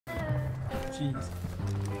Jeez.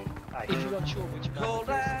 If you're not sure which map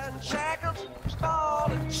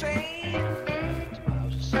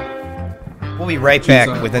We'll be right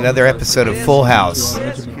back with another episode of Full House.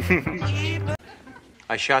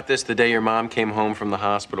 I shot this the day your mom came home from the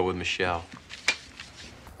hospital with Michelle.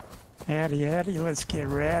 Howdy, howdy, let's get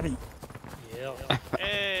rowdy. Yeah.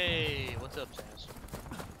 Hey, what's up, Sass?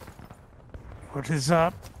 What is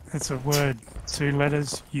up? It's a word. 2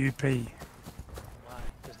 letters, UP. Why?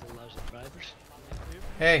 Because they love the drivers?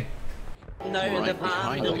 Hey. Right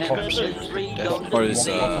behind the Or is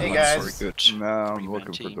Hey guys. good. No, I'm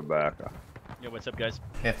looking for tobacco. Yo, what's up, guys?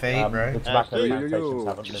 F8, bro.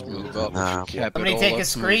 Just move up. Somebody take a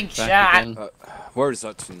screenshot. Where is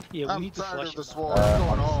Hudson? Yeah, we need to flush this war. What's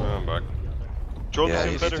going on? I'm back. John's Yeah, in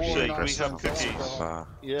he's better more shape. We impressive have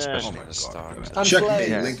cookies. Especially at the start. Check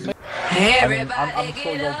me, link. Everybody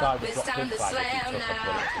get up, it's time to slam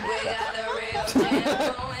now. We got the real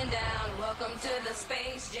jam going down. Welcome to the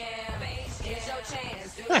Space Jam. Here's your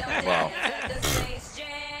chance. Do your Wow. dance at the Space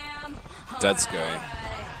Jam. That's gay.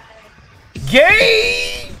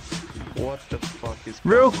 Gay! What the fuck is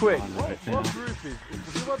Real quick, what group is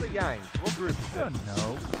who are the gangs? What group is it?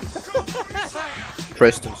 No.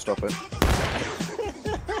 Preston, stop it.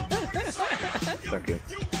 Thank you.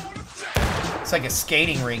 It's like a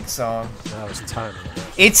skating rink song. That was timing.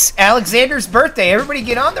 It's Alexander's birthday. Everybody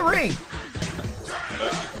get on the ring.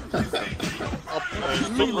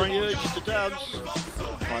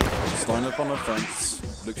 Just line up on the fence,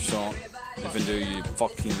 look sharp, even though you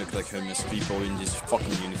fucking look like homeless people in these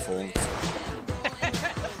fucking uniforms.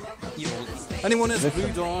 Anyone has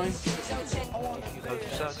blue dye?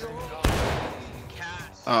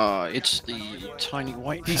 It's the tiny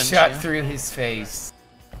white He fence, shot yeah? through his face.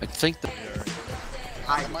 I think the...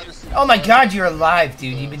 Oh my god, you're alive,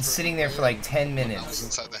 dude. You've been sitting there for like 10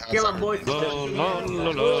 minutes. Kill him, boys.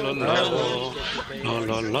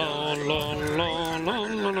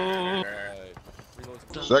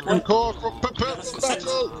 Second call from Pompous.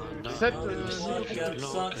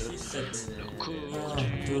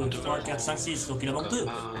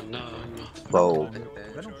 Wow.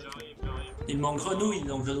 Il manque grenouille,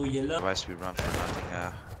 donc grenouille est là. Otherwise we run for nothing,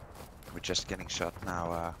 we're just getting shot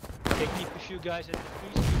now, Okay, keep a few guys at the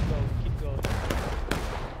trees. Keep going, keep going.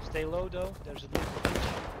 Stay low though. There's a little beach.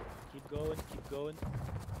 Keep going, keep going.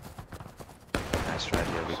 Nice right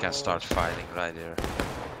here, we can start fighting right here.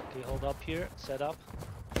 Okay, hold up here. Set up.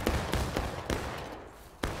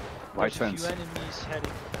 White There's a fence. few enemies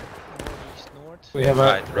heading northeast north. We have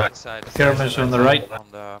a Right side. skirmish on the right. On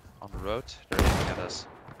the road, they're aiming at us.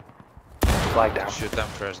 Flag down. Shoot them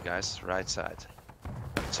first, guys. Right side.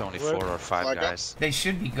 It's only Where? 4 or 5 Flag guys. They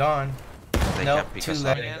should be gone. They Nope, can't pick too us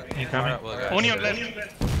late. up. You coming? Alright, well, guys. Only on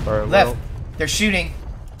left. Left. They're shooting.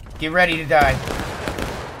 Get ready to die.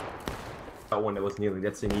 That one that was kneeling,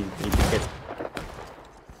 that's an easy hit.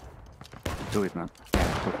 Do it, man.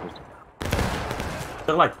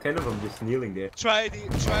 There are like 10 of them just kneeling there. Try to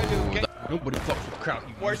get Nobody fucks with crowd.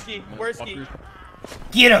 Worski, Worski.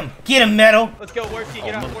 Get him, Metal. Let's go, Worski,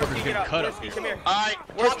 get up, Worski, get up. Worski, come here. Alright,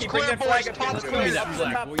 Worski, bring that flag up.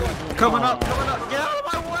 Coming up, get out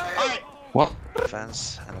of my way! Alright. What?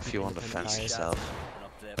 Fence and a few on the fence itself.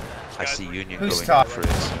 I see Union Who's going top? for it.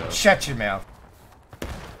 So. Shut your mouth.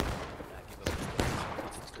 Let's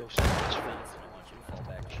go so much fast. I want you to fall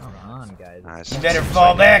back. Come on, guys. Nice. You better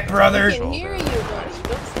fall back, brother. We can hear you, buddy.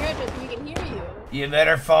 Don't scratch us, we can hear you. You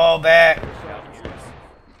better fall back. Can't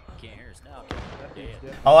hear us now.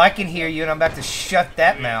 Oh, I can hear you, and I'm about to shut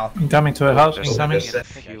that mouth. Coming to a house. Just Coming. get a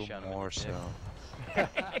few more, so.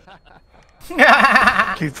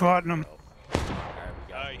 Keep fighting them.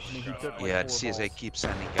 Yeah, CSA keeps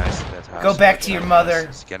sending guys to that house. Go back to your mother.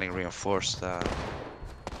 It's getting reinforced. I'm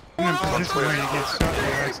in position where you get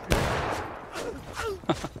shot.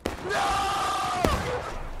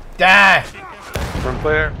 Die. From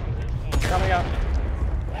clear. Coming up.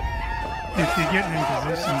 If you're getting in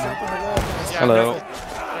position, Hello.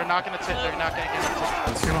 They're not gonna get it.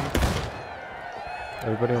 kill them.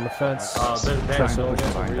 Everybody on the fence. Press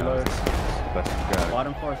reload.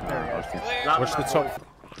 Bottom floor is clear. Watch the top.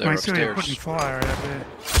 I see you're putting fire out there.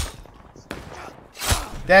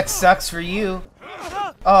 That sucks for you.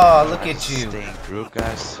 Oh, look at you. Staying group,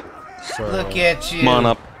 guys. Look at you. Come on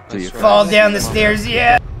up. Fall down the stairs,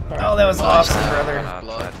 yeah. Oh, that was awesome, brother.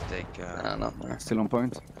 Try to take, Still on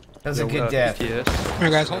point. That was a good death. Here,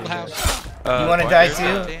 guys, hold the house. You want to die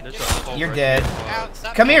too? You're dead.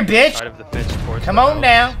 Come here, bitch. Come on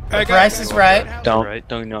now. The price is right. Don't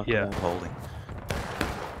knock. yeah. Holding.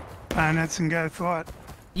 Bayonets and go fight.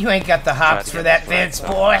 You ain't got the hops for that fence,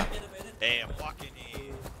 boy. Damn, fucking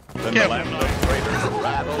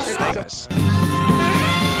Nice.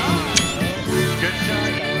 Good shot.